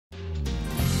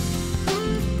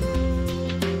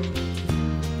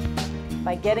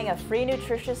By getting a free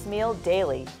nutritious meal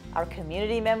daily, our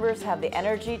community members have the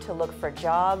energy to look for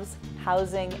jobs,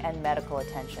 housing, and medical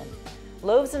attention.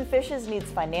 Loaves and Fishes needs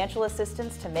financial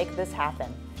assistance to make this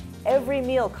happen. Every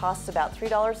meal costs about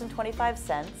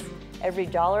 $3.25. Every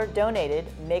dollar donated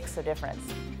makes a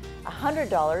difference.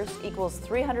 $100 equals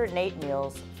 308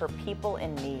 meals for people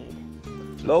in need.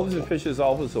 Loaves and Fishes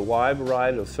offers a wide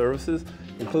variety of services,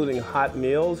 including hot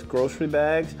meals, grocery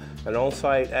bags, and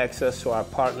on-site access to our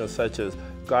partners such as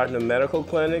Gardner Medical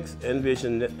Clinics,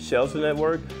 Envision Shelter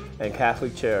Network, and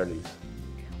Catholic Charities.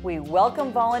 We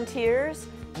welcome volunteers,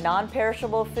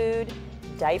 non-perishable food,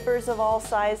 diapers of all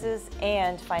sizes,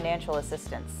 and financial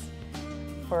assistance.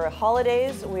 For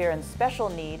holidays, we are in special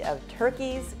need of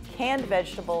turkeys, canned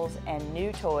vegetables, and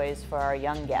new toys for our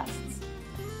young guests.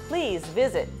 Please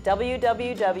visit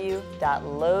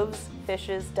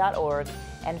www.loavesfishes.org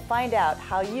and find out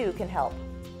how you can help.